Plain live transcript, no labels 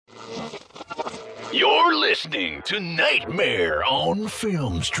You're listening to Nightmare on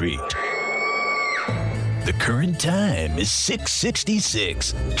Film Street. The current time is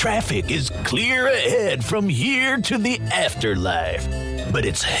 6:66. Traffic is clear ahead from here to the afterlife, but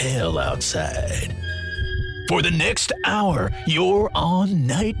it's hell outside. For the next hour, you're on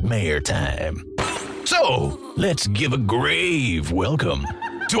Nightmare time. So, let's give a grave welcome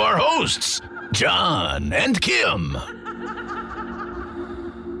to our hosts, John and Kim.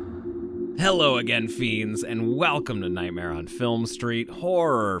 Hello again, fiends, and welcome to Nightmare on Film Street,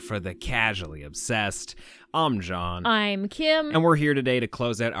 horror for the casually obsessed. I'm John. I'm Kim. And we're here today to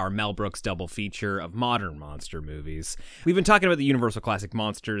close out our Mel Brooks double feature of modern monster movies. We've been talking about the Universal Classic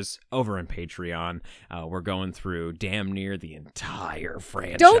Monsters over on Patreon. We're going through damn near the entire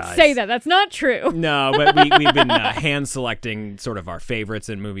franchise. Don't say that. That's not true. No, but we've been hand-selecting sort of our favorites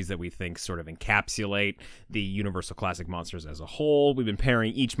and movies that we think sort of encapsulate the Universal Classic Monsters as a whole. We've been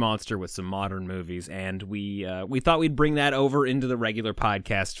pairing each monster with some modern movies, and we thought we'd bring that over into the regular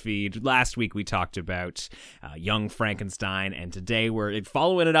podcast feed. Last week we talked about Young Frankenstein, and today we're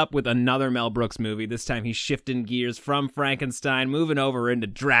following it up with another Mel Brooks movie. This time he's shifting gears from Frankenstein, moving over into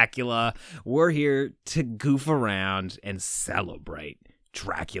Dracula. We're here to goof around and celebrate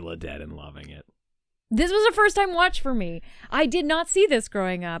Dracula Dead and Loving It. This was a first-time watch for me. I did not see this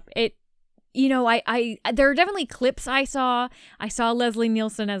growing up. There are definitely clips I saw. I saw Leslie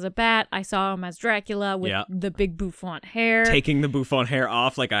Nielsen as a bat. I saw him as Dracula with the big bouffant hair. Taking the bouffant hair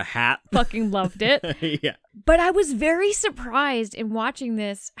off like a hat. Fucking loved it. Yeah. But I was very surprised in watching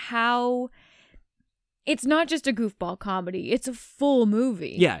this how it's not just a goofball comedy. It's a full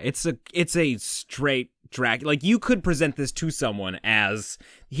movie. Yeah, it's a straight Dracula. Like, you could present this to someone as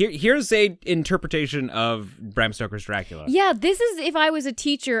here's a interpretation of Bram Stoker's Dracula. Yeah, this is if I was a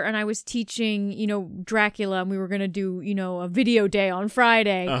teacher and I was teaching, Dracula, and we were going to do, a video day on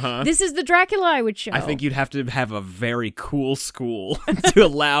Friday. This is the Dracula I would show. I think you'd have to have a very cool school to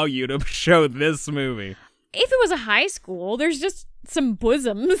allow you to show this movie. If it was a high school, there's just some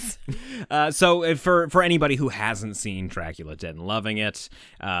bosoms. So for anybody who hasn't seen Dracula Dead and Loving It,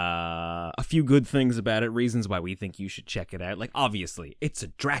 a few good things about it, reasons why we think you should check it out. Like, obviously, it's a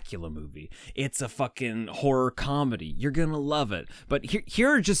Dracula movie. It's a fucking horror comedy. You're gonna love it. But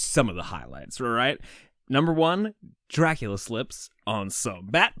here are just some of the highlights, all right? Number one, Dracula slips on some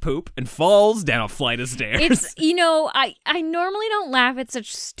bat poop and falls down a flight of stairs. It's, I normally don't laugh at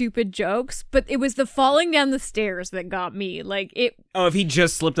such stupid jokes, but it was the falling down the stairs that got me. Like, it... Oh, if he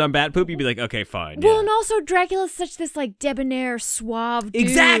just slipped on bat poop, you'd be like, okay, fine. Well, yeah. and also Dracula's such this, like, debonair, suave dude.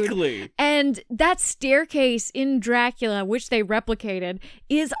 Exactly! And that staircase in Dracula, which they replicated,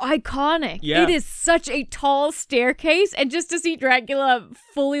 is iconic. Yeah. It is such a tall staircase, and just to see Dracula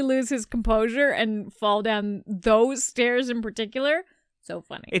fully lose his composure and fall down those stairs in particular, so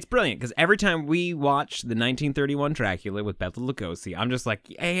funny. It's brilliant, because every time we watch the 1931 Dracula with Bela Lugosi, I'm just like,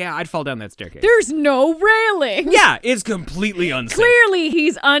 yeah, I'd fall down that staircase. There's no railing. Yeah, it's completely unsafe. Clearly,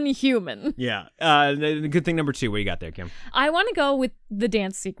 he's unhuman. Yeah. Good thing number two. What do you got there, Kim? I want to go with the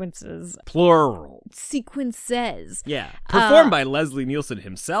dance sequences. Plural. Sequences. Yeah. Performed by Leslie Nielsen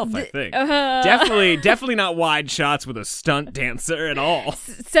himself, I think. Definitely not wide shots with a stunt dancer at all.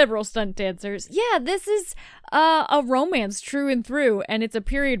 Several stunt dancers. Yeah, this is a romance true and through, and it's a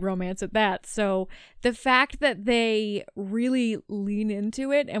period romance at that. So the fact that they really lean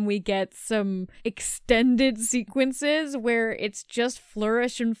into it and we get some extended sequences where it's just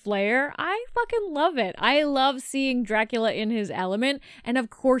flourish and flare, I fucking love it. I love seeing Dracula in his element, and of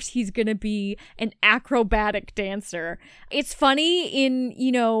course he's gonna be an acrobatic dancer. It's funny in,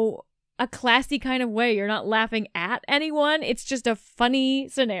 a classy kind of way. You're not laughing at anyone. It's just a funny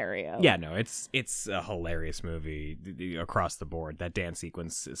scenario. Yeah, no, it's a hilarious movie across the board. That dance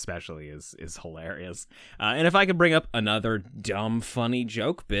sequence especially is hilarious. And if I could bring up another dumb, funny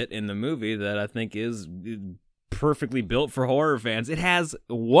joke bit in the movie that I think is perfectly built for horror fans, it has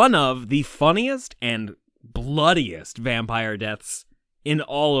one of the funniest and bloodiest vampire deaths in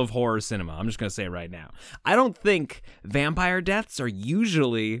all of horror cinema. I'm just going to say it right now. I don't think vampire deaths are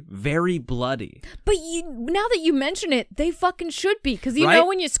usually very bloody. But now that you mention it, they fucking should be. Because you Right? know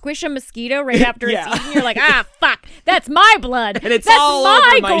when you squish a mosquito right after Yeah. it's eaten, you're like, fuck, that's my blood. And it's that's all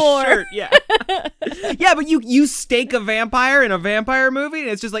my over my gore. shirt. Yeah. Yeah, but you stake a vampire in a vampire movie,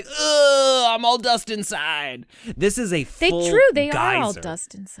 and it's just like, ugh, I'm all dust inside. This is a full They geyser. are all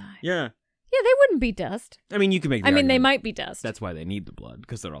dust inside. Yeah. Yeah, they wouldn't be dust. I mean, you can make the I mean, they argument might be dust. that's why they need the blood,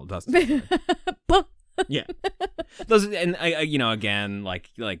 because they're all dust inside. Yeah. Those, and again, like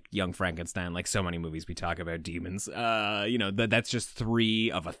Young Frankenstein, like so many movies we talk about demons. That's just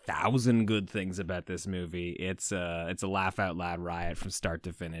 3 of 1,000 good things about this movie. It's a laugh out loud riot from start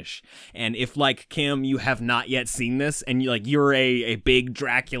to finish. And if, like Kim, you have not yet seen this, and you're a big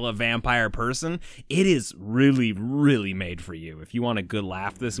Dracula vampire person, it is really, really made for you. If you want a good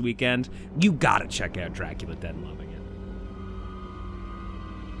laugh this weekend, you gotta check out Dracula Dead and Loving It.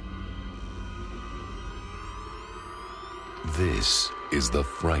 This is the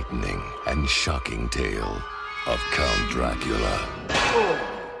frightening and shocking tale of Count Dracula.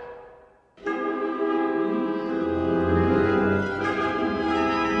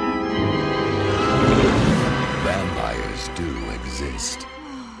 Vampires do exist.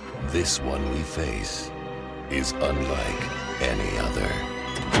 This one we face is unlike any other.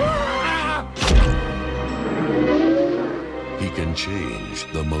 He can change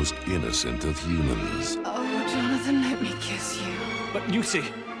the most innocent of humans. Oh, Jonathan, let me kiss you. But Lucy,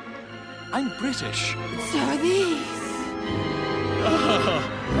 I'm British. So are these.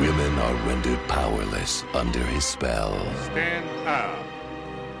 Women are rendered powerless under his spell. Stand up.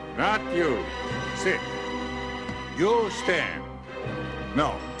 Not you. Sit. You stand.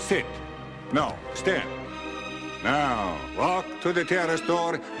 No, sit. No, stand. Now, walk to the terrace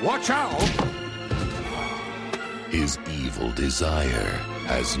door. Watch out! His evil desire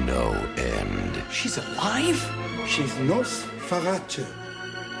has no end. She's alive? She's Nosferatu.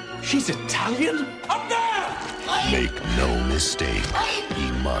 She's Italian? Up there! Make no mistake,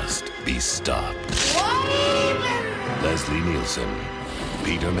 he must be stopped. Leslie Nielsen,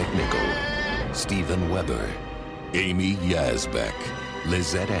 Peter McNichol, Steven Weber, Amy Yazbek,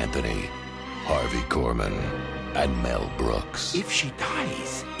 Lizette Anthony, Harvey Korman, and Mel Brooks. If she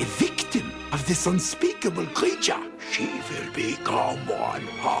dies, a victim of this unspeakable creature, she will become one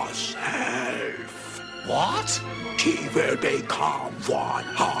herself. What? She will become one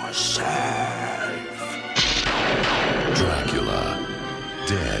herself. Dracula,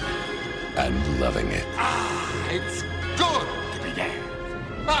 dead and loving it. It's good to be dead.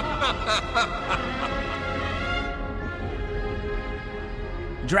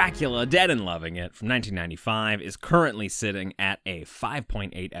 Dracula, Dead and Loving It, from 1995, is currently sitting at a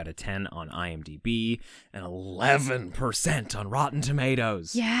 5.8 out of 10 on IMDb and 11% on Rotten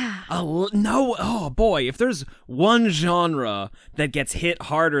Tomatoes. Yeah. Oh boy, if there's one genre that gets hit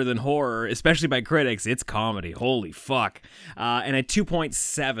harder than horror, especially by critics, it's comedy. Holy fuck. And a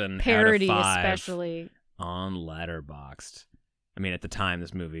 2.7 Parody, out of 5 especially. on Letterboxd. I mean, at the time,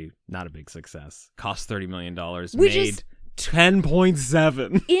 this movie, not a big success. Cost $30 million, Which made is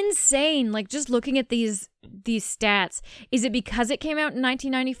 10.7. insane. Like, just looking at these stats, is it because it came out in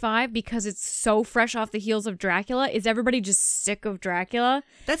 1995, because it's so fresh off the heels of Dracula? Is everybody just sick of Dracula?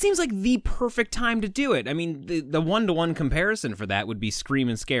 That seems like the perfect time to do it. I mean, the one-to-one comparison for that would be Scream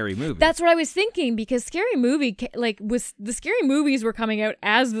and Scary Movie. That's what I was thinking, because Scary Movie, the Scary Movies were coming out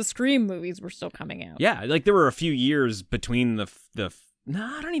as the Scream movies were still coming out. Yeah, like there were a few years between no,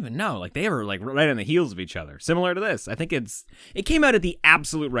 I don't even know. Like they were like right on the heels of each other. Similar to this. I think it came out at the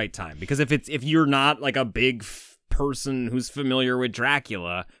absolute right time, because if you're not like a big person who's familiar with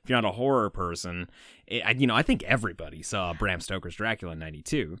Dracula, if you're not a horror person, I think everybody saw Bram Stoker's Dracula in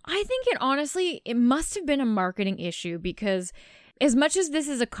 92. I think it must have been a marketing issue, because as much as this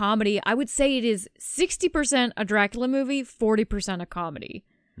is a comedy, I would say it is 60% a Dracula movie, 40% a comedy.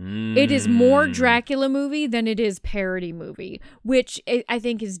 It is more Dracula movie than it is parody movie, which I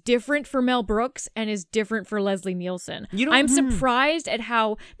think is different for Mel Brooks and is different for Leslie Nielsen. I'm surprised at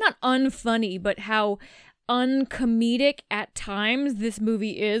how, not unfunny, but how uncomedic at times this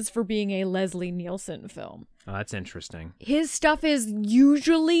movie is for being a Leslie Nielsen film. Oh, that's interesting. His stuff is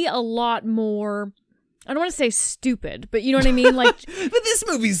usually a lot more, I don't want to say stupid, but you know what I mean? Like, but this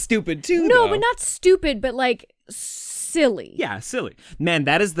movie's stupid too. No, though. but not stupid, but like silly. Yeah, silly. Man,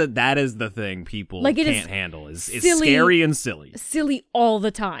 that is the thing people Like, it can't is handle is silly, scary and silly. Silly all the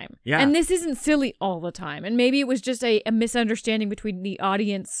time. Yeah. And this isn't silly all the time. And maybe it was just a misunderstanding between the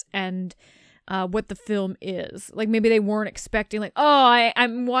audience and what the film is. Like, maybe they weren't expecting, like, oh,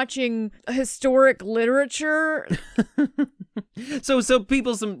 I'm watching historic literature. So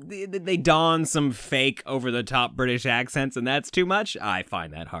people, they don some fake over-the-top British accents, and that's too much? I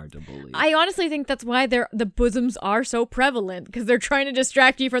find that hard to believe. I honestly think that's why the bosoms are so prevalent, because they're trying to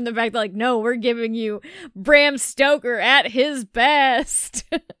distract you from the fact that, like, no, we're giving you Bram Stoker at his best.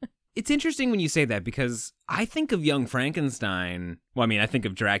 It's interesting when you say that, because I think of Young Frankenstein, well, I mean, I think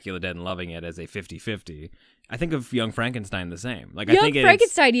of Dracula Dead and Loving It as a 50-50. I think of Young Frankenstein the same. Like, Young I think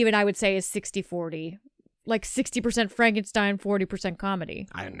Frankenstein even, I would say, is 60-40. like 60% Frankenstein, 40% comedy.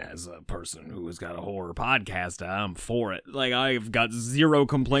 And as a person who has got a horror podcast, I'm for it. Like, I've got zero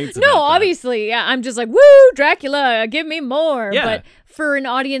complaints about No, that. obviously, yeah, I'm just like, woo, Dracula, give me more. Yeah. But for an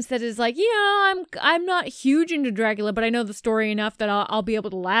audience that is like, I'm not huge into Dracula, but I know the story enough that I'll be able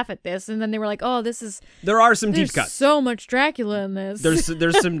to laugh at this. And then they were like, oh, There are some there's deep cuts. so much Dracula in this.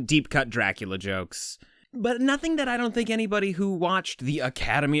 There's some deep cut Dracula jokes, but nothing that I don't think anybody who watched the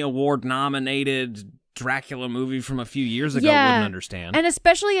Academy Award nominated Dracula movie from a few years ago wouldn't understand. And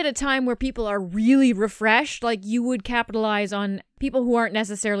especially at a time where people are really refreshed, like you would capitalize on people who aren't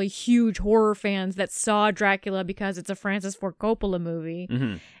necessarily huge horror fans that saw Dracula because it's a Francis Ford Coppola movie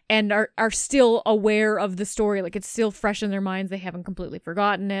and are still aware of the story. Like it's still fresh in their minds. They haven't completely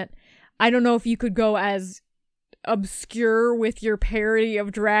forgotten it. I don't know if you could go as obscure with your parody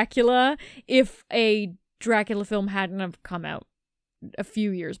of Dracula if a Dracula film hadn't have come out a few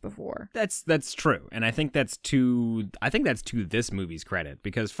years before. That's true, and I think that's to this movie's credit,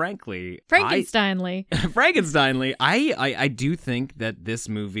 because frankly, Frankensteinly, I do think that this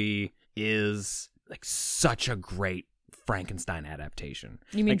movie is like such a great Frankenstein adaptation.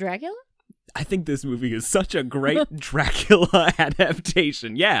 You mean Dracula? I think this movie is such a great Dracula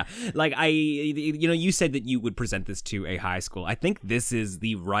adaptation. Yeah. Like you said that you would present this to a high school. I think this is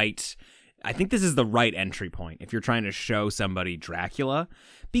the right entry point if you're trying to show somebody Dracula,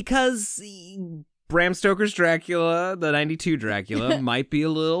 because Bram Stoker's Dracula, the 92 Dracula, might be a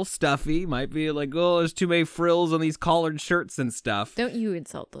little stuffy, might be like, oh, there's too many frills on these collared shirts and stuff. Don't you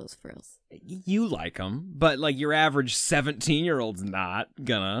insult those frills. You like them, but like your average 17-year-old's not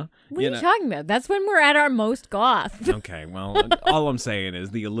gonna. What are you talking about? That's when we're at our most goth. Okay, well, all I'm saying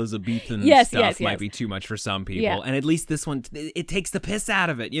is the Elizabethan stuff might be too much for some people, and at least this one, it takes the piss out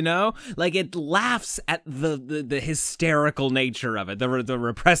of it, you know? Like, it laughs at the hysterical nature of it, the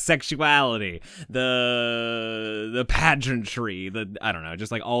repressed sexuality, the pageantry, I don't know,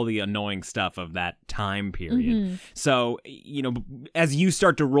 just like all the annoying stuff of that time period. So, as you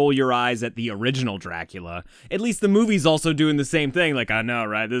start to roll your eyes at the original Dracula, at least the movie's also doing the same thing. Like, I know,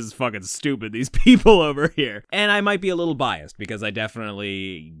 right? This is fucking stupid, these people over here. And I might be a little biased because I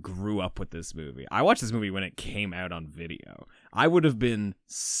definitely grew up with this movie. I watched this movie when it came out on video. I would have been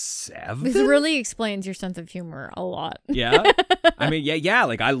 7. This really explains your sense of humor a lot. Yeah? I mean, yeah.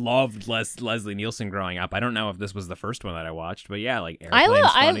 Like, I loved Leslie Nielsen growing up. I don't know if this was the first one that I watched, but yeah, like,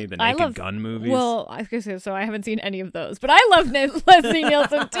 Airplane's funny, the Naked Gun movies. Well, I was going to say, so I haven't seen any of those, but I love Leslie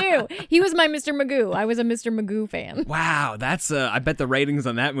Nielsen too. He was my Mr. Magoo. I was a Mr. Magoo fan. Wow, that's I bet the ratings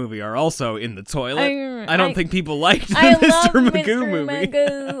on that movie are also in the toilet. I don't think people liked the Mr. Magoo movie.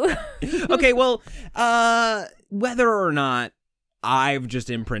 Magoo. Okay, well, whether or not I've just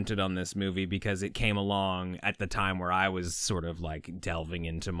imprinted on this movie because it came along at the time where I was sort of like delving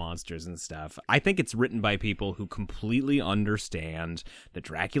into monsters and stuff, I think it's written by people who completely understand the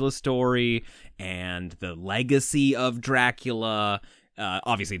Dracula story and the legacy of Dracula.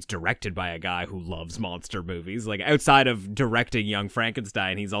 Obviously, it's directed by a guy who loves monster movies. Like, outside of directing Young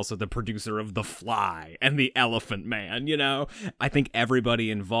Frankenstein, he's also the producer of The Fly and The Elephant Man, you know? I think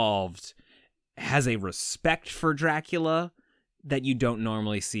everybody involved has a respect for Dracula that you don't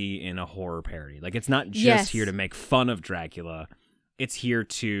normally see in a horror parody. Like, it's not just here to make fun of Dracula. It's here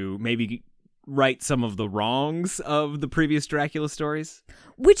to maybe right some of the wrongs of the previous Dracula stories.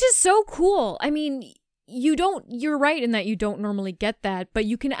 Which is so cool. I mean, you're right in that you don't normally get that, but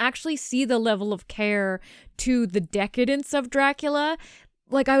you can actually see the level of care to the decadence of Dracula.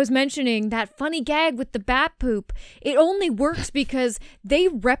 Like I was mentioning, that funny gag with the bat poop, it only works because they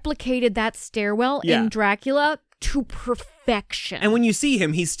replicated that stairwell in Dracula to perfection. And when you see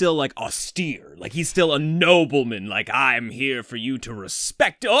him, he's still like austere. Like he's still a nobleman. Like, I'm here for you to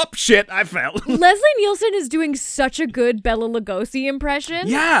respect. Oh, shit, I fell. Leslie Nielsen is doing such a good Bela Lugosi impression.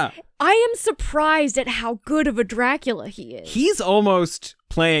 Yeah. I am surprised at how good of a Dracula he is. He's almost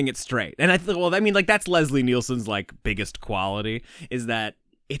playing it straight. And that's Leslie Nielsen's like biggest quality, is that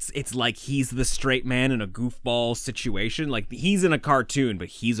it's like he's the straight man in a goofball situation. Like, he's in a cartoon, but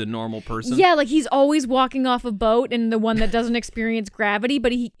he's a normal person. Yeah, like he's always walking off a boat and the one that doesn't experience gravity,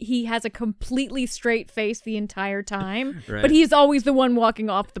 but he has a completely straight face the entire time. Right. But he's always the one walking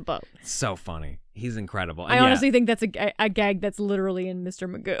off the boat. So funny. He's incredible. I honestly think that's a gag that's literally in Mr.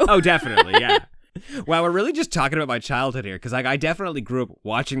 Magoo. Oh, definitely, yeah. Wow, we're really just talking about my childhood here, because I definitely grew up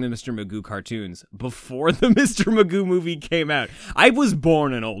watching the Mr. Magoo cartoons before the Mr. Magoo movie came out. I was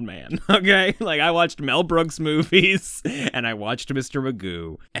born an old man, okay? Like, I watched Mel Brooks movies, and I watched Mr.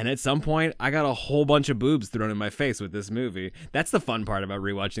 Magoo, and at some point, I got a whole bunch of boobs thrown in my face with this movie. That's the fun part about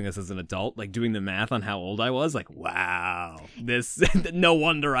rewatching this as an adult, like doing the math on how old I was. Like, wow, no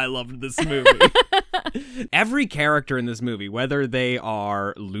wonder I loved this movie. Every character in this movie, whether they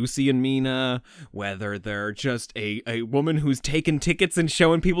are Lucy and Mina, whether they're just a woman who's taken tickets and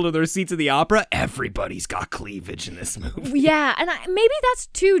showing people to their seats at the opera, everybody's got cleavage in this movie. Yeah, and maybe that's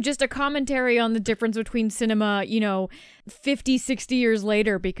too just a commentary on the difference between cinema, 50, 60 years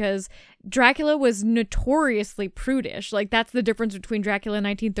later, because Dracula was notoriously prudish. Like, that's the difference between Dracula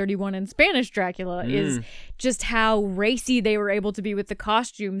 1931 and Spanish Dracula, is just how racy they were able to be with the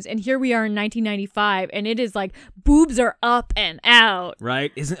costumes. And here we are in 1995, and it is like boobs are up and out.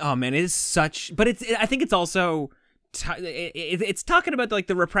 Right? Oh man, it is such, but I think it's also it's talking about like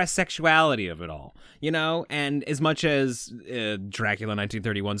the repressed sexuality of it all, and as much as Dracula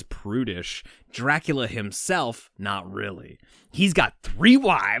 1931's prudish, Dracula himself, not really. He's got 3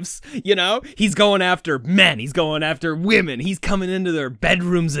 wives, he's going after men, he's going after women, he's coming into their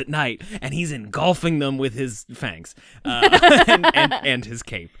bedrooms at night, and he's engulfing them with his fangs and his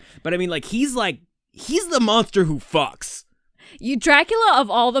cape. But I mean, like, he's the monster who fucks. Dracula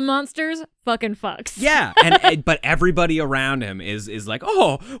of all the monsters fucking fucks. Yeah, but everybody around him is like,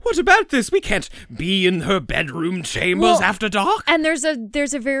 oh, what about this? We can't be in her bedroom chambers after dark. And there's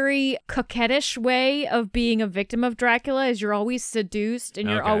a very coquettish way of being a victim of Dracula, is you're always seduced and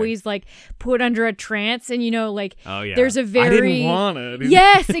you're always like put under a trance, and oh, yeah. There's a very, I didn't want it.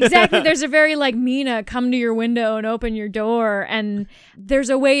 Yes, exactly. There's a very like, Mina, come to your window and open your door, and there's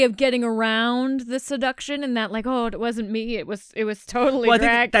a way of getting around the seduction, and that like, oh, it wasn't me, it was totally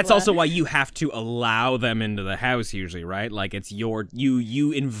Dracula. I think that's also why you have to allow them into the house usually, right? Like, it's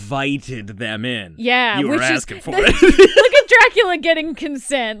you invited them in. Yeah, you were which asking for it. Look at Dracula getting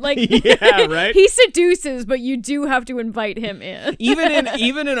consent. Like, yeah, right. He seduces, but you do have to invite him in.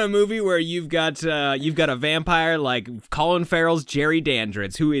 even in a movie where you've got a vampire like Colin Farrell's Jerry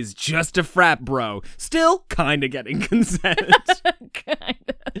Dandridge, who is just a frat bro, still kind of getting consent.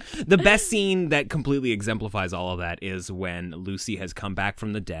 Kinda. The best scene that completely exemplifies all of that is when Lucy has come back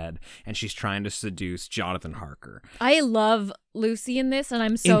from the dead and she's trying to seduce Jonathan Harker. I love Lucy in this, and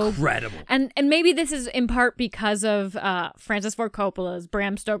I'm so incredible. And maybe this is in part because of Francis Ford Coppola's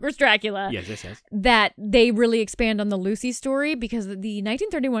Bram Stoker's Dracula. Yes. That they really expand on the Lucy story, because the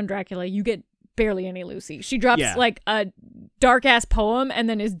 1931 Dracula, you get barely any Lucy. She drops like a dark ass poem and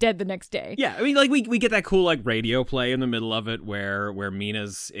then is dead the next day. Yeah, I mean, like we get that cool like radio play in the middle of it where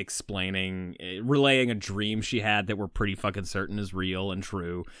Mina's relaying a dream she had that we're pretty fucking certain is real and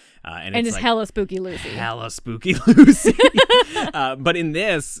true. And it's like, hella spooky Lucy. Hella spooky Lucy. But in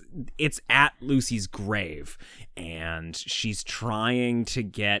this, it's at Lucy's grave, and she's trying to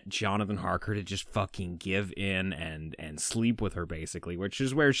get Jonathan Harker to just fucking give in and sleep with her, basically, which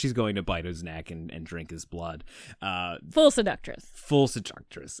is where she's going to bite his neck and drink his blood. Full seductress.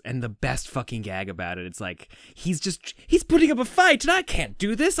 And the best fucking gag about it, it's like, he's putting up a fight, and I can't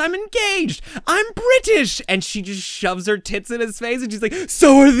do this. I'm engaged. I'm British. And she just shoves her tits in his face, and she's like,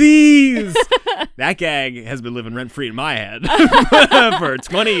 so are these. That gag has been living rent-free in my head for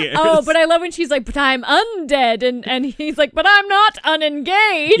 20 years. Oh, but I love when she's like, but I'm undead. And he's like, but I'm not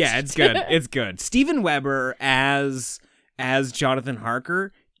unengaged. Yeah, it's good. It's good. Steven Weber as Jonathan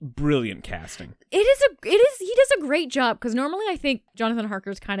Harker, brilliant casting. He does a great job, because normally I think Jonathan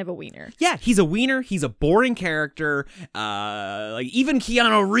Harker's kind of a wiener. Yeah, he's a wiener. He's a boring character. Like, even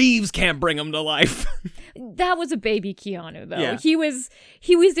Keanu Reeves can't bring him to life. That was a baby Keanu, though. Yeah. He was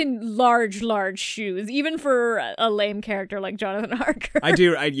in large shoes, even for a lame character like Jonathan Harker.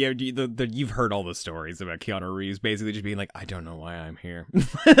 You've heard all the stories about Keanu Reeves basically just being like, I don't know why I'm here.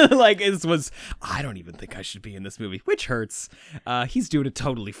 Like, I don't even think I should be in this movie, which hurts. He's doing a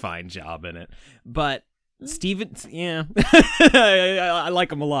totally fine job in it. But Steven, yeah, I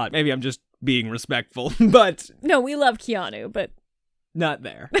like him a lot. Maybe I'm just being respectful, but... No, we love Keanu, but... Not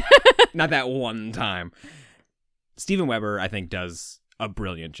there. Not that one time. Steven Weber, I think, does a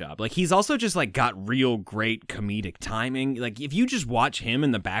brilliant job. Like, he's also just, like, got real great comedic timing. Like, if you just watch him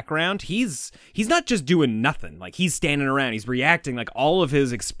in the background, he's not just doing nothing. Like, he's standing around, he's reacting. Like, all of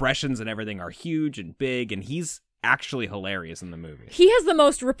his expressions and everything are huge and big, and he's actually hilarious in the movie. He has the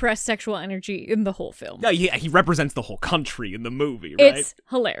most repressed sexual energy in the whole film. Yeah, he represents the whole country in the movie, right? It's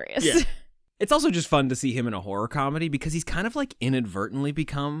hilarious. Yeah. It's also just fun to see him in a horror comedy, because he's kind of like inadvertently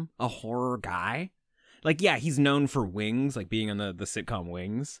become a horror guy. Like, yeah, he's known for Wings, like being on the sitcom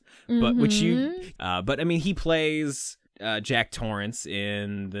Wings, but but I mean, he plays Jack Torrance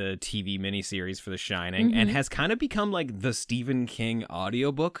in the TV miniseries for The Shining and has kind of become like the Stephen King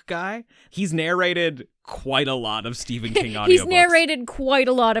audiobook guy. He's narrated quite a lot of Stephen King audiobooks. He's narrated quite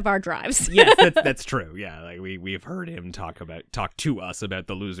a lot of our drives. Yes, that's true. Yeah, like we've heard him talk to us about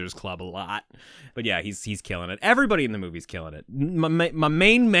the Losers Club a lot. But yeah, he's killing it. Everybody in the movie's killing it. My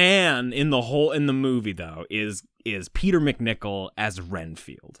main man in the movie though is Peter McNichol as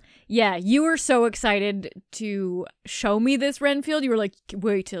Renfield. Yeah, you were so excited to show me this Renfield. You were like,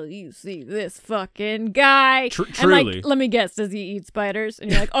 wait till you see this fucking guy. Truly. And like, let me guess, does he eat spiders? And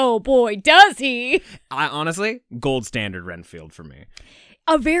you're like, oh boy, does he? I honestly, gold standard Renfield for me.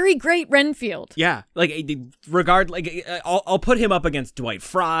 A very great Renfield. Yeah, like I'll put him up against Dwight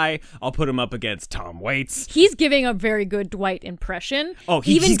Fry. I'll put him up against Tom Waits. He's giving a very good Dwight impression. Oh,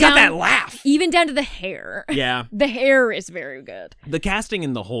 he's got that laugh. Even down to the hair. Yeah. The hair is very good. The casting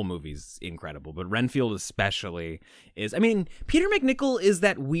in the whole movie's incredible, but Renfield especially is, I mean, Peter McNichol is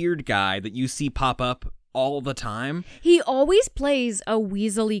that weird guy that you see pop up all the time. He always plays a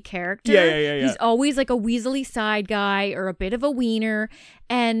weaselly character. Yeah. He's always like a weaselly side guy or a bit of a wiener.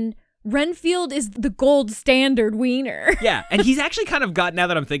 And Renfield is the gold standard wiener. Yeah, and he's actually kind of got, now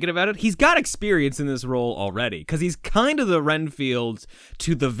that I'm thinking about it, he's got experience in this role already. Because he's kind of the Renfield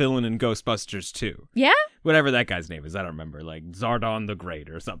to the villain in Ghostbusters 2. Yeah? Whatever that guy's name is, I don't remember. Like Zardon the Great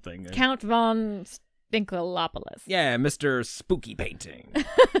or something. Count von Stinklopoulos. Yeah, Mr. Spooky Painting.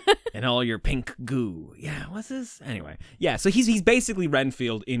 And all your pink goo. Yeah, what's this? Anyway. Yeah, so he's basically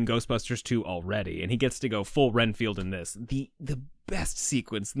Renfield in Ghostbusters 2 already, and he gets to go full Renfield in this. The best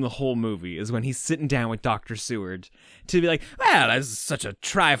sequence in the whole movie is when he's sitting down with Dr. Seward to be like, well, that's such a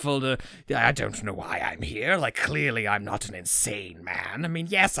trifle I don't know why I'm here. Like, clearly I'm not an insane man. I mean,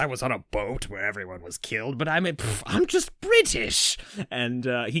 yes, I was on a boat where everyone was killed, but I'm just British. And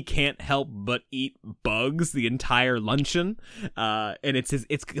he can't help but eat bugs the entire luncheon. And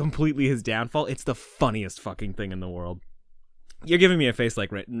it's completely his downfall. It's the funniest fucking thing in the world. You're giving me a face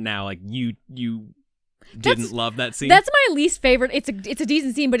like right now, like you didn't love that scene. That's my least favorite. It's a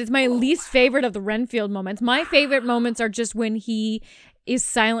decent scene, but it's my least favorite of the Renfield moments. My favorite moments are just when he is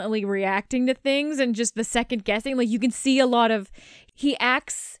silently reacting to things and just the second guessing. Like, you can see a lot of, he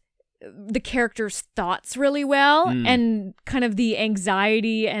acts the character's thoughts really well, and kind of the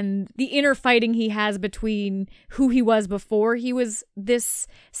anxiety and the inner fighting he has between who he was before he was this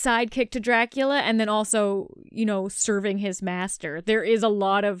sidekick to Dracula and then also, you know, serving his master. There is a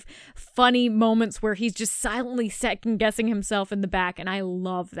lot of funny moments where he's just silently second guessing himself in the back, and I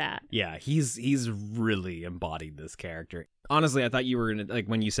love that. Yeah, he's really embodied this character. Honestly, I thought you were gonna, like,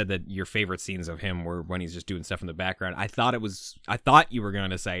 when you said that your favorite scenes of him were when he's just doing stuff in the background, I thought you were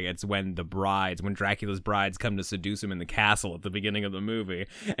gonna say it's when Dracula's brides come to seduce him in the castle at the beginning of the movie,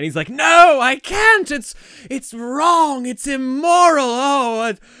 and he's like, "No, I can't. It's wrong. It's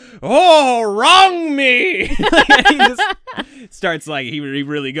immoral. Wrong me." And he just starts like he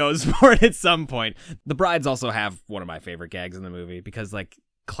really goes for it at some point. The brides also have one of my favorite gags in the movie because, like,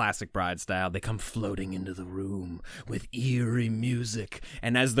 classic bride style, they come floating into the room with eerie music,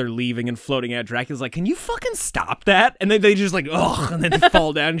 and as they're leaving and floating out, Dracula's like, "Can you fucking stop that?" And then they just like, ugh, and then they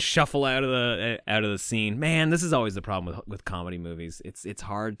fall down and shuffle out of the scene. Man, this is always the problem with comedy movies. It's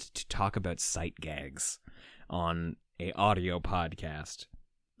hard to talk about sight gags on a audio podcast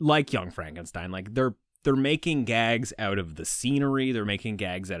like Young Frankenstein. Like, they're making gags out of the scenery, they're making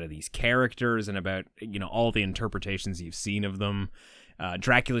gags out of these characters and about, you know, all the interpretations you've seen of them.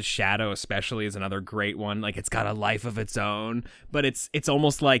 Dracula's Shadow especially is another great one. Like, it's got a life of its own, but it's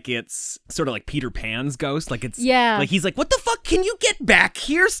almost like it's sort of like Peter Pan's ghost. Like, it's like he's like, "What the fuck? Can you get back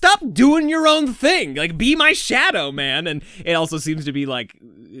here? Stop doing your own thing. Like, be my shadow, man." And it also seems to be like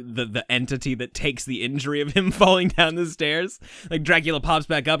the entity that takes the injury of him falling down the stairs. Like, Dracula pops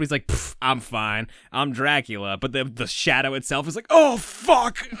back up, he's like, "I'm fine. I'm Dracula." But the shadow itself is like, "Oh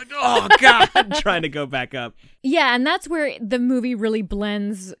fuck. Oh god," trying to go back up. Yeah, and that's where the movie really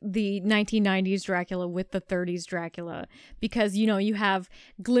blends the 1990s Dracula with the 30s Dracula, because, you know, you have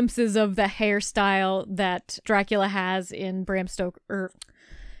glimpses of the hairstyle that Dracula has in Bram Stoker, or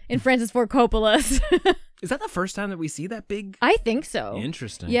in Francis Ford Coppola's. Is that the first time that we see that big? I think so.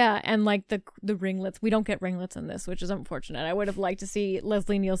 Interesting. Yeah, and like the ringlets. We don't get ringlets in this, which is unfortunate. I would have liked to see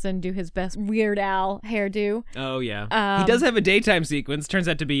Leslie Nielsen do his best Weird Al hairdo. Oh, yeah. He does have a daytime sequence. Turns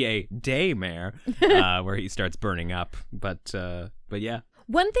out to be a daymare, where he starts burning up. But yeah.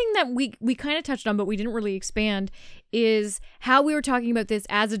 One thing that we kind of touched on, but we didn't really expand, is how we were talking about this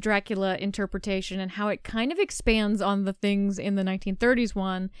as a Dracula interpretation and how it kind of expands on the things in the 1930s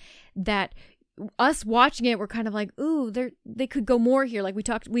one that us watching it, we're kind of like, ooh, they could go more here. Like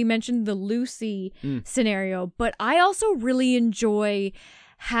we mentioned the Lucy scenario, but I also really enjoy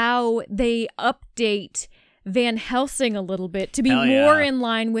how they update Van Helsing a little bit to be more in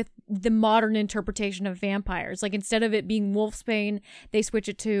line with the modern interpretation of vampires. Like instead of it being wolfsbane, they switch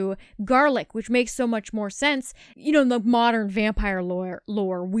it to garlic, which makes so much more sense. You know, in the modern vampire lore,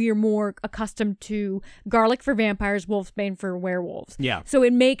 we're more accustomed to garlic for vampires, wolfsbane for werewolves. Yeah. So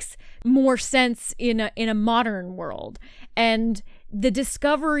it makes more sense in a modern world. And the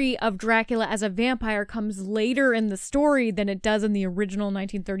discovery of Dracula as a vampire comes later in the story than it does in the original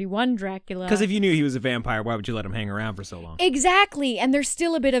 1931 Dracula. Because if you knew he was a vampire, why would you let him hang around for so long? Exactly. And there's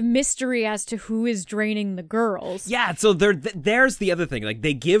still a bit of mystery as to who is draining the girls. Yeah, so there's the other thing. Like,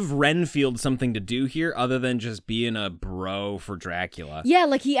 they give Renfield something to do here other than just being a bro for Dracula. Yeah,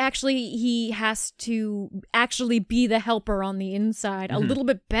 like he has to actually be the helper on the inside a little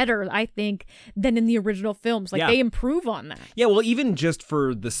bit better, I think, than in the original films. Like, they improve on that. Yeah, well, even just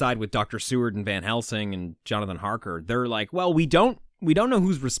for the side with Dr. Seward and Van Helsing and Jonathan Harker, they're like, well, we don't know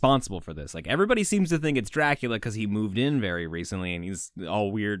who's responsible for this. Like, everybody seems to think it's Dracula because he moved in very recently and he's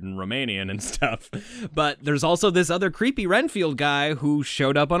all weird and Romanian and stuff. But there's also this other creepy Renfield guy who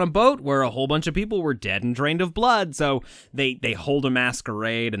showed up on a boat where a whole bunch of people were dead and drained of blood. So they hold a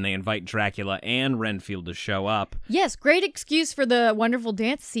masquerade and they invite Dracula and Renfield to show up. Yes, great excuse for the wonderful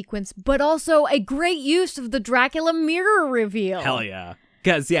dance sequence, but also a great use of the Dracula mirror reveal. Hell yeah.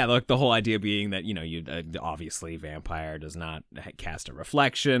 Because, yeah, look, the whole idea being that, you know, you obviously vampire does not cast a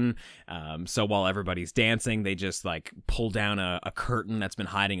reflection. So while everybody's dancing, they just, like, pull down a curtain that's been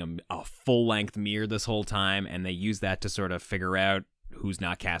hiding a full-length mirror this whole time, and they use that to sort of figure out who's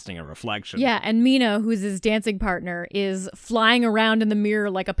not casting a reflection. Yeah, and Mina, who's his dancing partner, is flying around in the mirror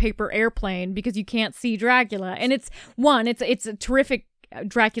like a paper airplane because you can't see Dracula. And it's a terrific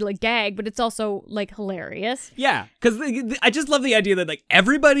Dracula gag, but it's also like hilarious. Yeah, because I just love the idea that like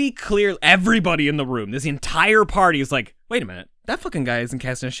everybody in the room, this entire party is like, wait a minute, that fucking guy isn't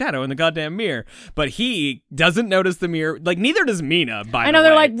casting a shadow in the goddamn mirror. But he doesn't notice the mirror. Like, neither does Mina, by the way. I know,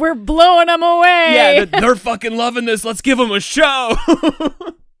 they're like, we're blowing them away. Yeah, they're fucking loving this. Let's give them a show.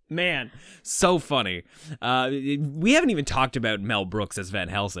 Man, so funny. We haven't even talked about Mel Brooks as Van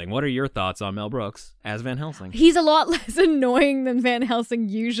Helsing. What are your thoughts on Mel Brooks as Van Helsing? He's a lot less annoying than Van Helsing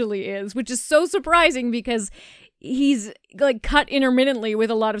usually is, which is so surprising because he's like cut intermittently with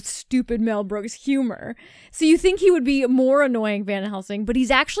a lot of stupid Mel Brooks humor. So you think he would be more annoying Van Helsing, but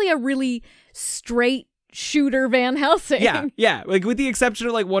he's actually a really straight shooter Van Helsing. Yeah. Like, with the exception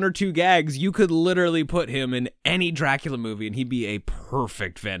of like one or two gags, you could literally put him in any Dracula movie and he'd be a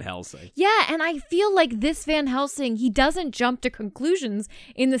perfect Van Helsing. Yeah, and I feel like this Van Helsing, he doesn't jump to conclusions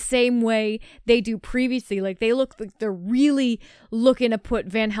in the same way they do previously. Like, they look like they're really looking to put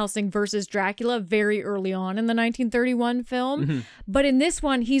Van Helsing versus Dracula very early on in the 1931 film. Mm-hmm. But in this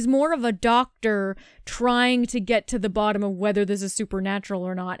one, he's more of a doctor trying to get to the bottom of whether this is supernatural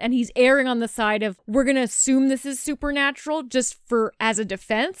or not. And he's erring on the side of, we're going to assume this is supernatural just as a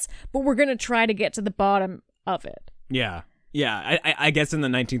defense, but we're going to try to get to the bottom of it. Yeah. I guess in the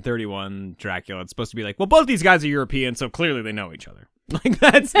 1931 Dracula, it's supposed to be like, well, both these guys are European, so clearly they know each other. Like,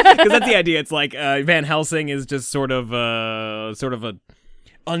 that's the idea. It's like Van Helsing is just sort of a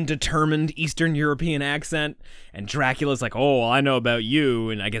undetermined Eastern European accent, and Dracula's like, oh, well, I know about you,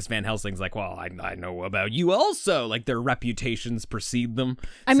 and I guess Van Helsing's like, well, I know about you also. Like, their reputations precede them.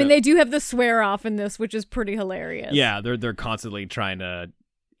 I mean, they do have the swear off in this, which is pretty hilarious. Yeah, they're constantly trying to.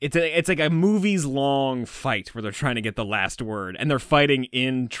 It's like a movie's long fight where they're trying to get the last word, and they're fighting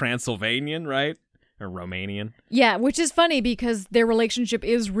in Transylvanian, right? Or Romanian. Yeah, which is funny because their relationship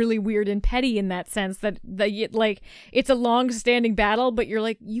is really weird and petty in that sense that like it's a long-standing battle, but you're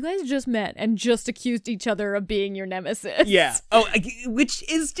like, you guys just met and just accused each other of being your nemesis. Yeah. Oh, which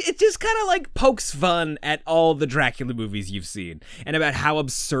is, it just kind of like pokes fun at all the Dracula movies you've seen and about how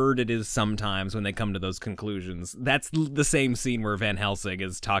absurd it is sometimes when they come to those conclusions. That's the same scene where Van Helsing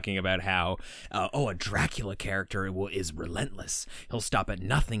is talking about how, a Dracula character is relentless. He'll stop at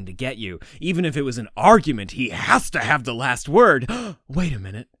nothing to get you. Even if it was an argument, he has to have the last word. Wait a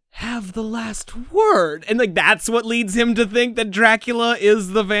minute. Have the last word. And like, that's what leads him to think that Dracula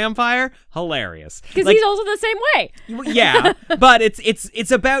is the vampire. Hilarious. Because like, he's also the same way. Yeah, but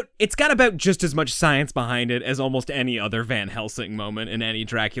it's got about just as much science behind it as almost any other Van Helsing moment in any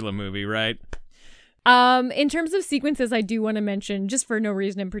Dracula movie, right? In terms of sequences, I do want to mention, just for no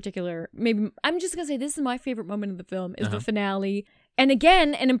reason in particular, maybe I'm just gonna say this is my favorite moment of the film, is the finale. And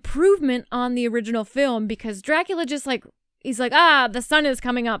again, an improvement on the original film, because Dracula just like, he's like, the sun is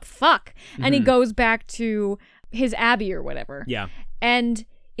coming up, fuck. And he goes back to his abbey or whatever. Yeah. And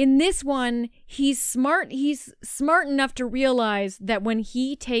In this one, he's smart. He's smart enough to realize that when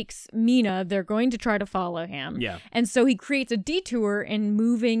he takes Mina, they're going to try to follow him. Yeah. And so he creates a detour in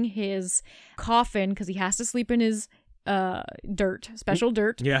moving his coffin because he has to sleep in his special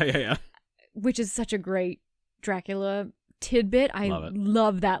dirt. Yeah. Which is such a great Dracula tidbit. I Love it.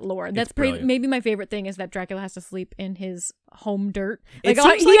 love that lore. That's brilliant. maybe my favorite thing is that Dracula has to sleep in his home dirt. It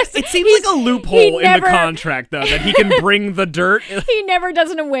seems like a loophole in the contract, though, that he can bring the dirt. He never does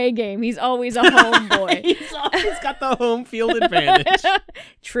an away game. He's always a home boy. He's always got the home field advantage.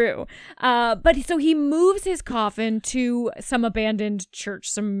 True. But so he moves his coffin to some abandoned church,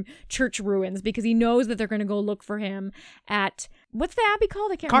 some church ruins, because he knows that they're going to go look for him at... What's the abbey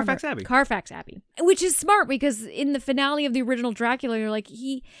called? I can't remember. Carfax Abbey. Carfax Abbey. Which is smart because in the finale of the original Dracula, you're like,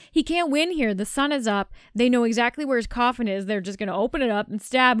 he can't win here. The sun is up. They know exactly where his coffin is. They're just going to open it up and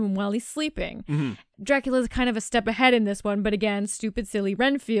stab him while he's sleeping. Mm-hmm. Dracula's kind of a step ahead in this one, but again, stupid, silly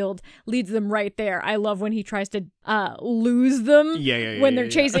Renfield leads them right there. I love when he tries to lose them when they're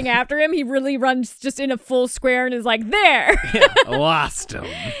chasing after him. He really runs just in a full square and is like, there! Lost him.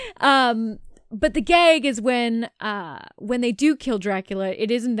 But the gag is when they do kill Dracula,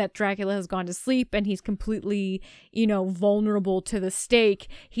 it isn't that Dracula has gone to sleep and he's completely, vulnerable to the stake.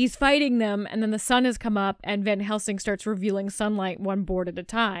 He's fighting them, and then the sun has come up, and Van Helsing starts revealing sunlight one board at a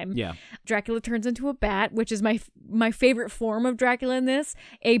time. Yeah. Dracula turns into a bat, which is my favorite form of Dracula in this.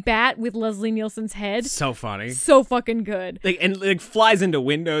 A bat with Leslie Nielsen's head. So funny. So fucking good. And flies into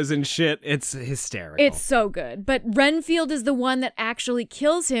windows and shit. It's hysterical. It's so good. But Renfield is the one that actually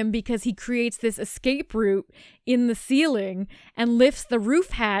kills him because he creates this escape route in the ceiling and lifts the roof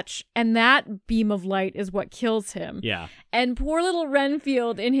hatch, and that beam of light is what kills him. Yeah. And poor little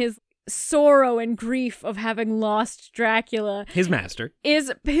Renfield, in his sorrow and grief of having lost Dracula, his master,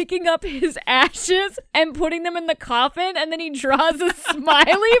 is picking up his ashes and putting them in the coffin, and then he draws a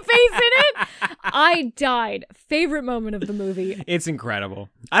smiley face in it. I died. Favorite moment of the movie. It's incredible.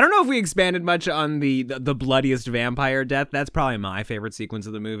 I don't know if we expanded much on the bloodiest vampire death. That's probably my favorite sequence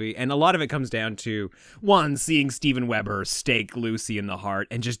of the movie, and a lot of it comes down to, one, seeing Steven Weber stake Lucy in the heart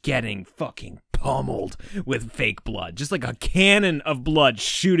and just getting fucking pummeled with fake blood, just like a cannon of blood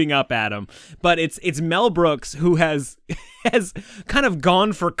shooting up at him. But it's Mel Brooks who has kind of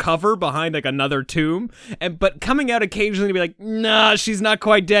gone for cover behind like another tomb, but coming out occasionally to be like, nah, she's not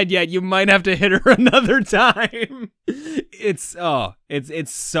quite dead yet. You might have to hit her another time. It's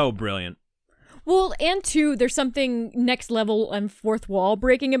so brilliant. Well, and two, there's something next level and fourth wall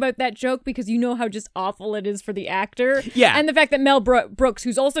breaking about that joke, because you know how just awful it is for the actor. Yeah. And the fact that Mel Brooks,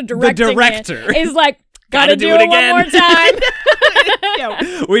 who's also directing the director, is like, gotta do it again. one more time.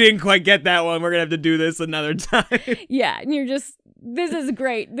 Yeah, we didn't quite get that one. We're gonna have to do this another time. Yeah, and you're just, this is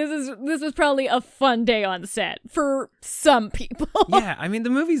great. This was probably a fun day on set for some people. Yeah, I mean, the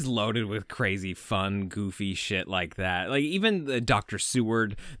movie's loaded with crazy, fun, goofy shit like that. Like, even the Dr.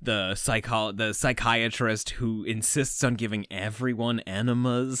 Seward, the psychiatrist who insists on giving everyone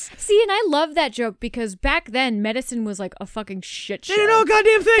enemas. See, and I love that joke because back then, medicine was like a fucking shit show. They didn't know a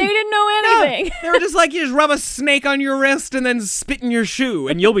goddamn thing. They didn't know anything. No, they were just like, you just rub a snake on your wrist and then spit in your shoe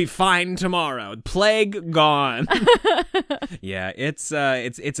and you'll be fine tomorrow. Plague gone. Yeah, it's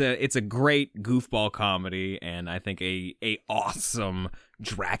a great goofball comedy, and I think a awesome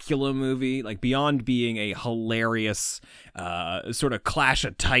Dracula movie, like beyond being a hilarious sort of clash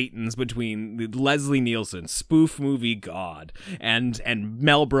of titans between the Leslie Nielsen spoof movie god and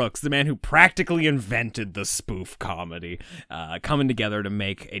Mel Brooks, the man who practically invented the spoof comedy, coming together to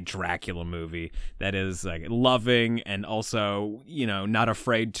make a Dracula movie that is like loving and also, not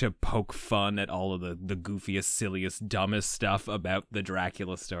afraid to poke fun at all of the goofiest, silliest, dumbest stuff about the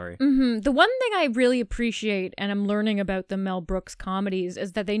Dracula story. Mm-hmm. The one thing I really appreciate, and I'm learning about the Mel Brooks comedies,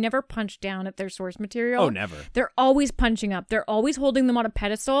 is that they never punch down at their source material. Oh, never. They're always punching up. They're always holding them on a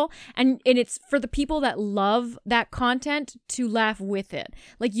pedestal, and it's for the people that love that content to laugh with it.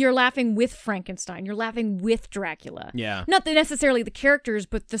 Like, you're laughing with Frankenstein. You're laughing with Dracula. Yeah. Not necessarily the characters,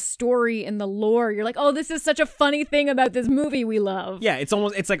 but the story and the lore. You're like, oh, this is such a funny thing about this movie we love. Yeah, it's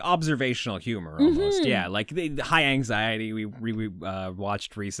like observational humor almost. Mm-hmm. Yeah, like the High Anxiety we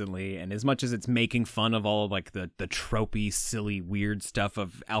watched recently, and as much as it's making fun of all of like the tropey, silly, weird stuff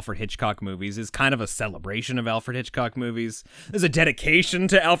of Alfred Hitchcock movies, is kind of a celebration of Alfred Hitchcock movies. There's a dedication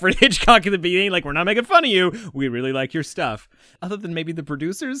to Alfred Hitchcock at the beginning, like, we're not making fun of you, we really like your stuff. Other than maybe the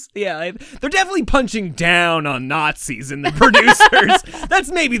producers, yeah, they're definitely punching down on Nazis in the producers.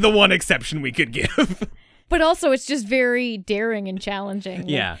 That's maybe the one exception we could give. But also, it's just very daring and challenging.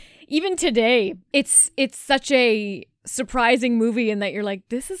 Yeah. Like, even today, it's such a surprising movie in that you're like,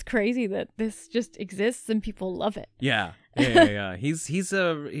 this is crazy that this just exists and people love it. Yeah. Yeah. He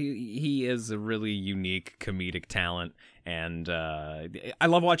is a really unique comedic talent, and I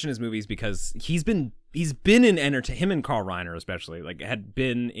love watching his movies because he's been in him and Carl Reiner especially, like, had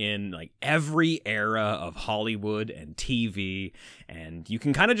been in like every era of Hollywood and TV, and you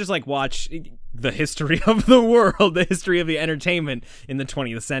can kind of just like watch the history of the world, the history of the entertainment in the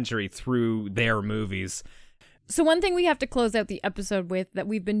 20th century through their movies. So one thing we have to close out the episode with that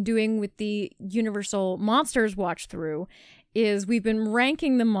we've been doing with the Universal Monsters watch through is we've been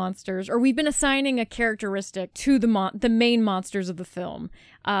ranking the monsters, or we've been assigning a characteristic to the main monsters of the film,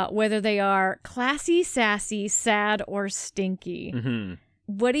 whether they are classy, sassy, sad, or stinky. Mm-hmm.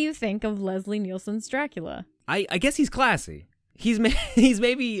 What do you think of Leslie Nielsen's Dracula? I guess he's classy. He's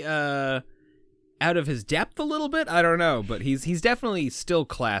maybe out of his depth a little bit. I don't know, but he's definitely still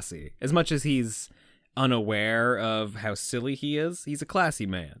classy. As much as he's unaware of how silly he is, he's a classy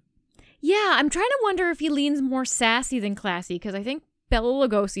man. Yeah, I'm trying to wonder if he leans more sassy than classy, because I think Bela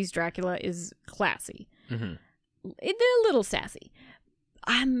Lugosi's Dracula is classy. Mm-hmm. It's a little sassy.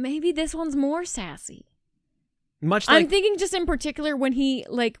 Maybe this one's more sassy. Much like, I'm thinking just in particular when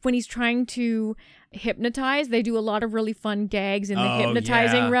he's trying to hypnotize, they do a lot of really fun gags in the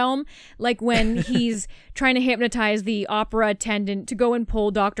hypnotizing realm. Like when he's trying to hypnotize the opera attendant to go and pull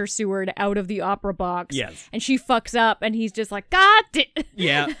Dr. Seward out of the opera box. Yes. And she fucks up and he's just like, God!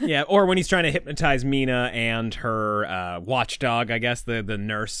 Yeah. Or when he's trying to hypnotize Mina and her watchdog, I guess, the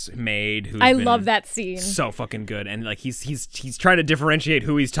nurse maid. I love that scene. So fucking good. And like he's trying to differentiate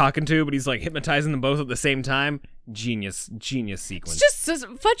who he's talking to, but he's like hypnotizing them both at the same time. Genius sequence. It's just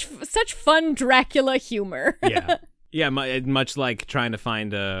such fun Dracula humor. Yeah, much like trying to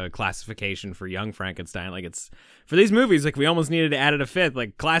find a classification for Young Frankenstein. Like, it's for these movies, like, we almost needed to add a fifth,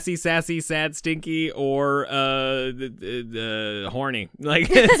 like classy, sassy, sad, stinky, or horny. Like,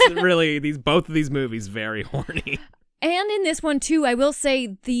 it's really both of these movies very horny. And in this one, too, I will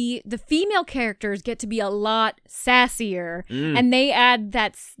say the female characters get to be a lot sassier, and they add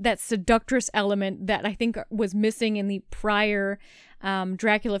that seductress element that I think was missing in the prior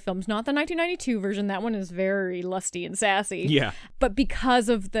Dracula films. Not the 1992 version. That one is very lusty and sassy. Yeah. But because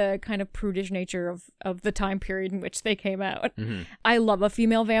of the kind of prudish nature of the time period in which they came out. Mm-hmm. I love a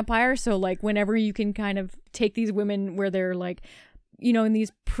female vampire, so, like, whenever you can kind of take these women where they're, like, you know, in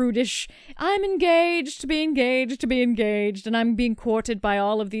these prudish, I'm engaged to be engaged, and I'm being courted by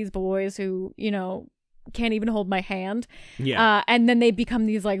all of these boys who, you know, can't even hold my hand. Yeah. And then they become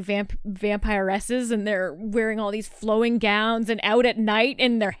these, like, vampiresses, and they're wearing all these flowing gowns and out at night,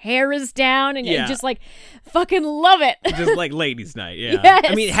 and their hair is down, and you just, like, fucking love it. Just like ladies' night, yeah. Yes.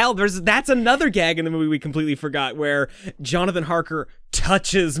 I mean, hell, that's another gag in the movie we completely forgot, where Jonathan Harker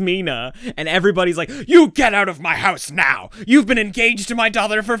touches Mina, and everybody's like, you get out of my house now! You've been engaged to my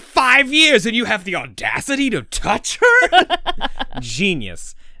daughter for 5 years, and you have the audacity to touch her?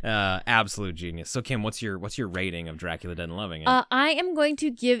 Genius. Absolute genius. So, Kim, what's your rating of Dracula Dead and Loving It? I am going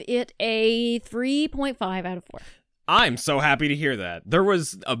to give it a 3.5 out of 4. I'm so happy to hear that. There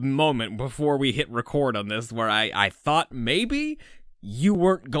was a moment before we hit record on this where I thought maybe you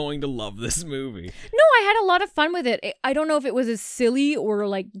weren't going to love this movie. No, I had a lot of fun with it. I don't know if it was as silly or,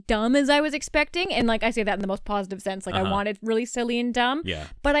 like, dumb as I was expecting. And, like, I say that in the most positive sense. Like, I wanted really silly and dumb. Yeah.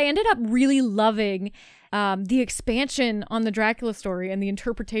 But I ended up really loving the expansion on the Dracula story and the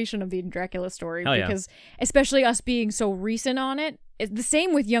interpretation of the Dracula story. Hell yeah. Because especially us being so recent on it, it's the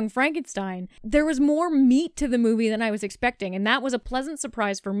same with Young Frankenstein. There was more meat to the movie than I was expecting, and that was a pleasant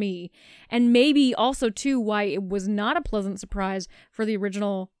surprise for me. And maybe also, too, why it was not a pleasant surprise for the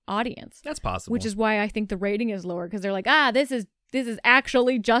original audience. That's possible. Which is why I think the rating is lower, because they're like, this is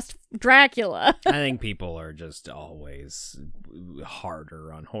actually just Dracula. I think people are just always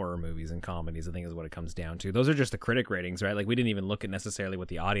harder on horror movies and comedies, I think is what it comes down to. Those are just the critic ratings, right? Like, we didn't even look at necessarily what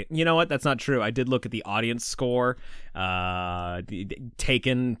the audience... You know what? That's not true. I did look at the audience score,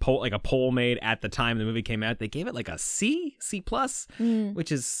 taken, like a poll made at the time the movie came out. They gave it like a C+,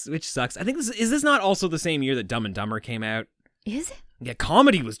 which sucks. I think is this not also the same year that Dumb and Dumber came out? Is it? Yeah,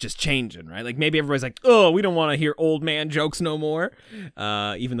 comedy was just changing, right? Like, maybe everybody's like, oh, we don't want to hear old man jokes no more.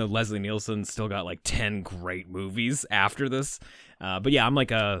 Even though Leslie Nielsen still got like 10 great movies after this. But yeah, I'm like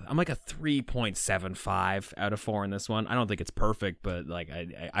a 3.75 out of 4 in this one. I don't think it's perfect, but like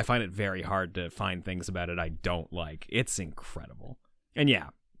I find it very hard to find things about it I don't like. It's incredible. And yeah,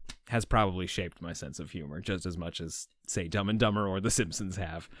 has probably shaped my sense of humor just as much as say, Dumb and Dumber or The Simpsons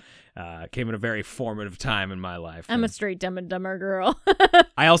have. Came at a very formative time in my life. I'm a straight Dumb and Dumber girl.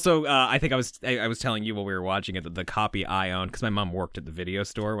 I also, I think I was telling you while we were watching it that the copy I owned, because my mom worked at the video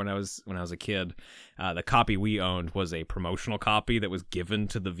store when I was a kid. The copy we owned was a promotional copy that was given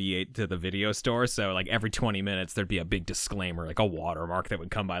to the video store. So like every 20 minutes there'd be a big disclaimer, like a watermark that would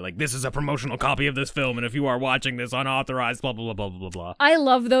come by, like, this is a promotional copy of this film, and if you are watching this unauthorized, blah blah blah blah blah blah. I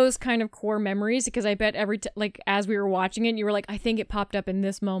love those kind of core memories because I bet as we were watching it, you were like, I think it popped up in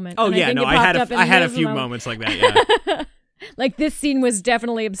this moment. Oh and yeah, no, I had a few moments like that. Yeah. Like this scene was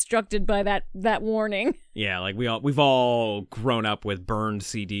definitely obstructed by that warning. Yeah, like we've all grown up with burned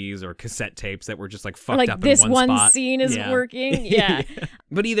CDs or cassette tapes that were just like fucked like up this in one spot. One scene is working. Yeah.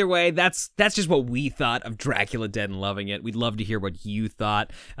 But either way, that's just what we thought of Dracula Dead and Loving It. We'd love to hear what you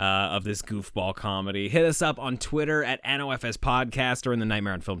thought of this goofball comedy. Hit us up on Twitter at NOFS Podcast or in the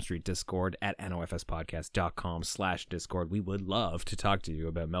Nightmare on Film Street Discord at nofspodcast.com/Discord. We would love to talk to you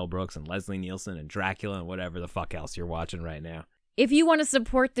about Mel Brooks and Leslie Nielsen and Dracula and whatever the fuck else you're watching right now. If you want to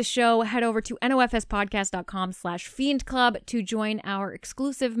support the show, head over to nofspodcast.com/Fiend Club to join our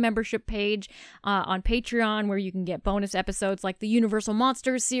exclusive membership page on Patreon, where you can get bonus episodes like the Universal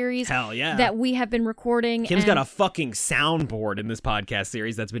Monsters series. Hell yeah. That we have been recording. Kim's got a fucking soundboard in this podcast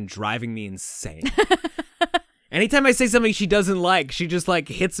series that's been driving me insane. Anytime I say something she doesn't like, she just like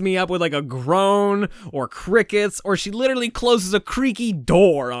hits me up with like a groan or crickets, or she literally closes a creaky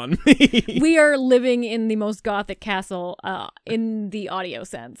door on me. We are living in the most gothic castle in the audio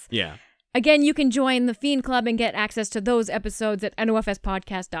sense. Yeah. Again, you can join the Fiend Club and get access to those episodes at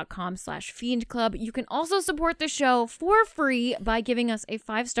nofspodcast.com/Fiend Club. You can also support the show for free by giving us a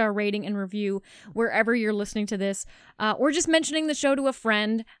 5-star rating and review wherever you're listening to this, or just mentioning the show to a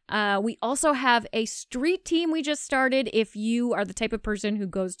friend. We also have a street team we just started. If you are the type of person who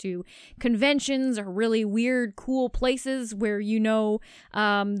goes to conventions or really weird, cool places where you know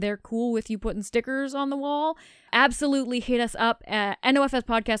they're cool with you putting stickers on the wall, absolutely hit us up at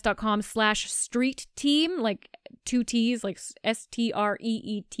nofspodcast.com/street team, like 2 T's, like STREETTEAM,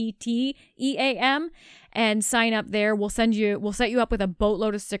 and sign up there. We'll set you up with a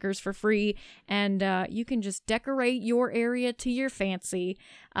boatload of stickers for free, and you can just decorate your area to your fancy.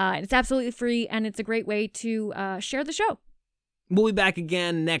 It's absolutely free, and it's a great way to share the show. We'll be back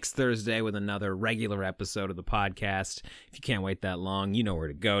again next Thursday with another regular episode of the podcast. If you can't wait that long, you know where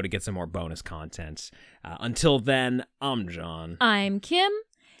to go to get some more bonus content. Until then, I'm John. I'm Kim.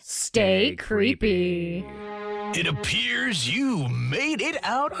 Stay creepy. It appears you made it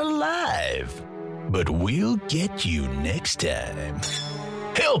out alive, but we'll get you next time.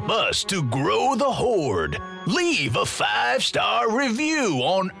 Help us to grow the horde. Leave a 5-star review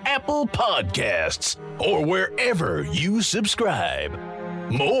on Apple Podcasts or wherever you subscribe.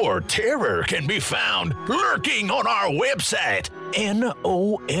 More terror can be found lurking on our website,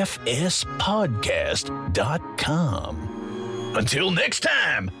 nofspodcast.com. Until next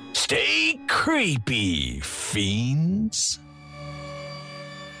time, stay creepy, fiends.